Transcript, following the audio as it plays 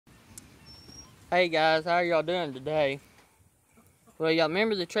Hey guys, how are y'all doing today? Well, y'all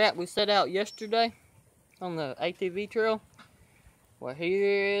remember the trap we set out yesterday on the ATV trail? Well,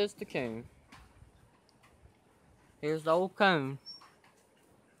 here is the coon. Here's the old coon.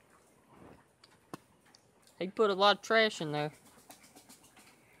 He put a lot of trash in there.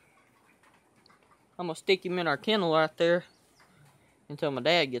 I'm gonna stick him in our kennel right there until my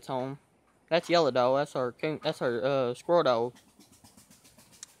dad gets home. That's Yellow Dog. That's our coon. That's our squirrel dog.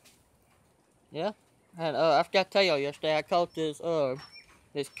 Yeah. And I forgot to tell y'all yesterday. I caught this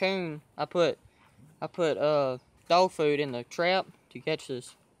coon. I put dog food in the trap to catch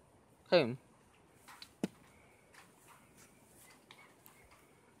this coon.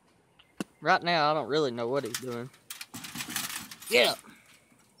 Right now, I don't really know what he's doing. Get up!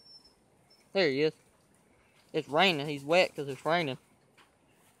 There he is. It's raining. He's wet because it's raining.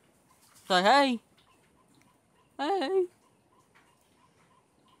 Say, hey! Hey!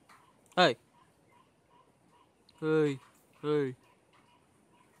 Hey! Hey! Hey!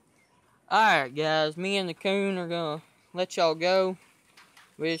 Alright, guys. Me and the coon are gonna let y'all go.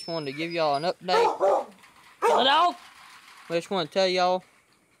 We just wanted to give y'all an update. Get off! We just want to tell y'all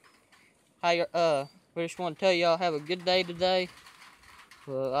how we just want to tell y'all have a good day today.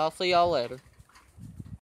 Well, I'll see y'all later.